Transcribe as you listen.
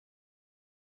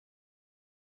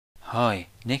Hi,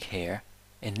 Nick here.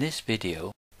 In this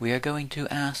video we are going to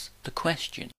ask the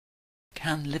question,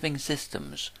 can living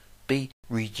systems be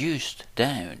reduced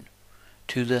down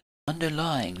to the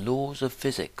underlying laws of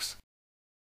physics?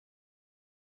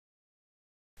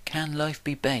 Can life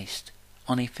be based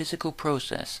on a physical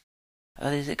process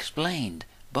that is explained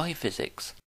by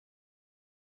physics?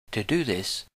 To do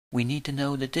this, we need to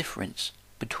know the difference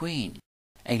between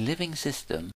a living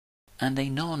system and a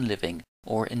non-living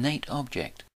or innate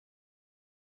object.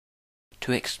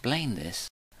 To explain this,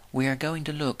 we are going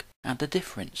to look at the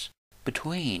difference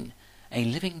between a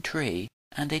living tree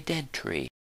and a dead tree.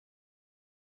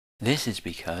 This is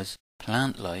because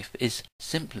plant life is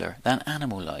simpler than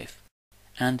animal life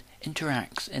and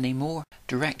interacts in a more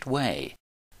direct way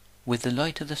with the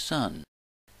light of the sun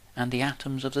and the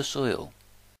atoms of the soil.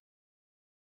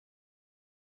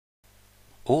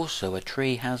 Also, a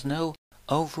tree has no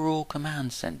overall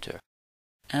command center,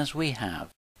 as we have,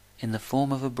 in the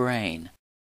form of a brain.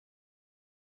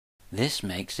 This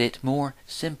makes it more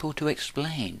simple to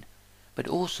explain, but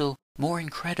also more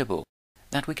incredible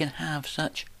that we can have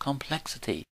such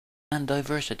complexity and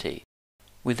diversity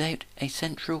without a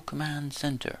central command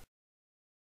center.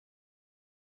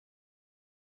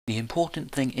 The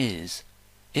important thing is,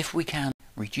 if we can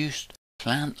reduce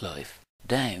plant life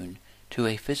down to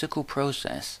a physical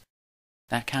process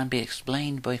that can be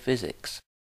explained by physics,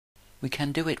 we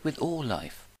can do it with all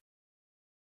life.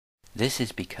 This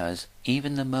is because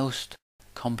even the most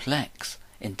complex,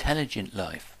 intelligent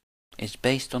life is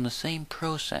based on the same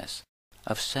process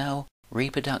of cell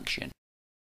reproduction.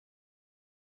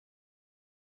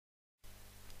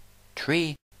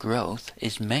 Tree growth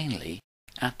is mainly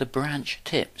at the branch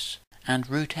tips and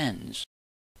root ends,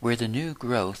 where the new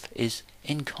growth is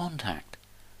in contact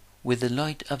with the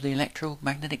light of the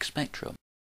electromagnetic spectrum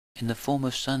in the form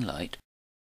of sunlight,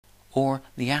 or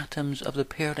the atoms of the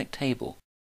periodic table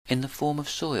in the form of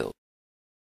soil.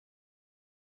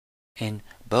 In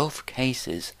both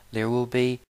cases there will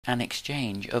be an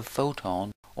exchange of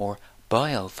photon or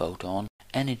biophoton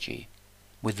energy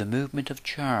with the movement of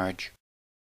charge.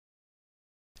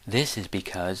 This is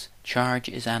because charge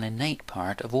is an innate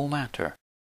part of all matter.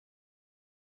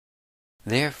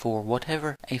 Therefore,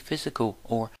 whatever a physical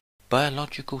or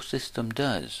biological system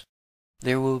does,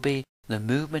 there will be the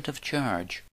movement of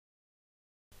charge.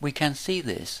 We can see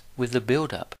this with the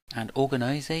build-up and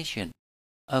organization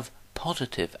of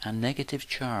positive and negative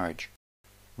charge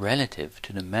relative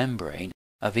to the membrane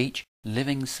of each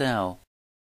living cell.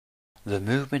 The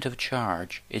movement of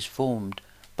charge is formed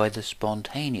by the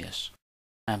spontaneous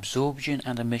absorption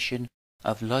and emission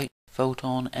of light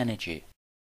photon energy.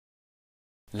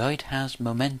 Light has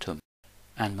momentum,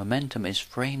 and momentum is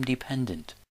frame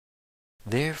dependent.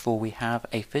 Therefore, we have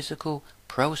a physical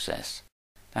process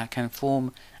that can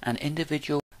form an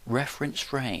individual reference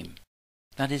frame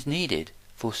that is needed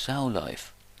for cell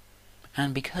life.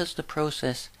 And because the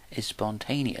process is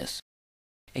spontaneous,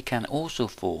 it can also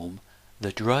form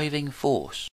the driving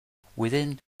force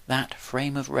within that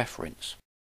frame of reference.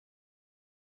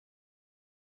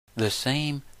 The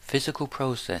same physical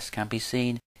process can be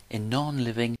seen in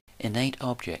non-living innate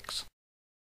objects.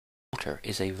 Water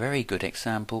is a very good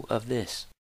example of this.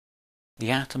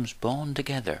 The atoms bond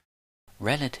together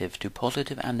relative to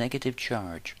positive and negative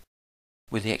charge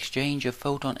with the exchange of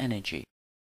photon energy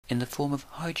in the form of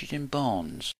hydrogen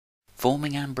bonds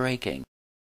forming and breaking.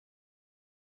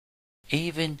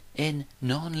 Even in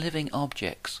non-living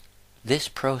objects, this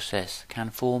process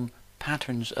can form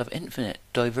patterns of infinite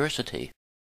diversity.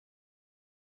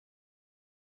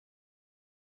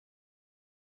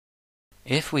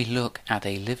 If we look at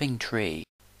a living tree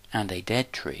and a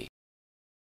dead tree,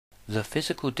 the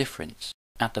physical difference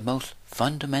at the most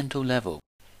fundamental level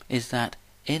is that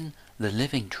in the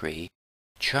living tree,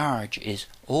 charge is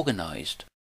organized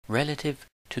relative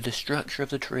to the structure of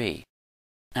the tree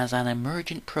as an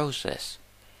emergent process,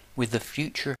 with the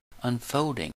future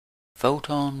unfolding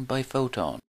photon by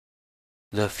photon.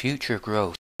 The future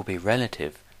growth will be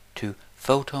relative to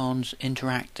photons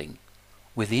interacting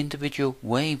with the individual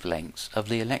wavelengths of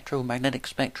the electromagnetic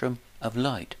spectrum of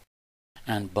light,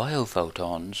 and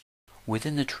biophotons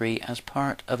within the tree as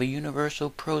part of a universal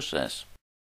process.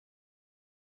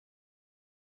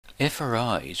 If our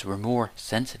eyes were more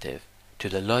sensitive to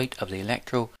the light of the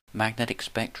electromagnetic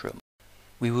spectrum,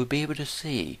 we would be able to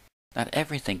see that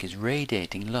everything is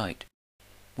radiating light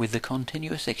with the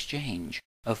continuous exchange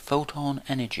of photon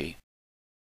energy.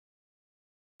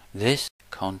 This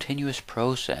continuous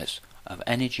process of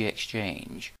energy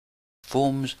exchange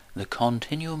forms the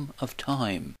continuum of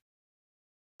time,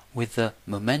 with the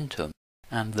momentum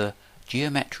and the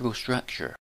geometrical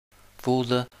structure for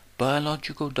the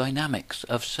biological dynamics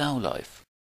of cell life.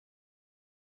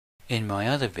 In my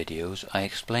other videos I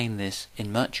explain this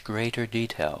in much greater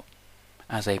detail,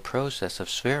 as a process of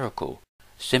spherical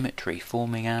symmetry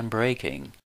forming and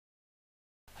breaking.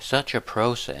 Such a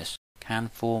process can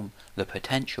form the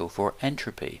potential for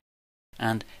entropy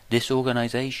and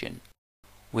disorganization,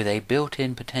 with a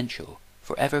built-in potential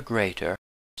for ever greater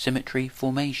symmetry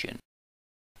formation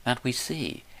that we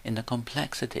see in the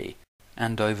complexity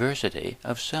and diversity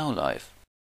of cell life.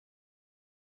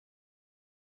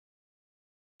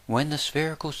 When the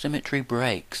spherical symmetry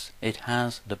breaks, it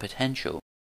has the potential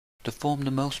to form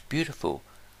the most beautiful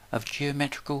of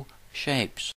geometrical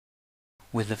shapes,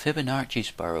 with the Fibonacci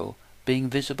spiral being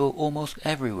visible almost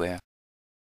everywhere.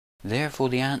 Therefore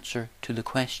the answer to the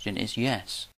question is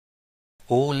yes.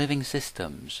 All living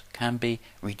systems can be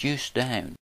reduced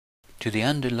down to the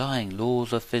underlying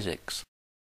laws of physics.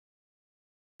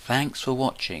 Thanks for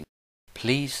watching.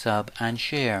 Please sub and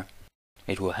share.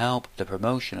 It will help the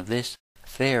promotion of this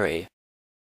theory.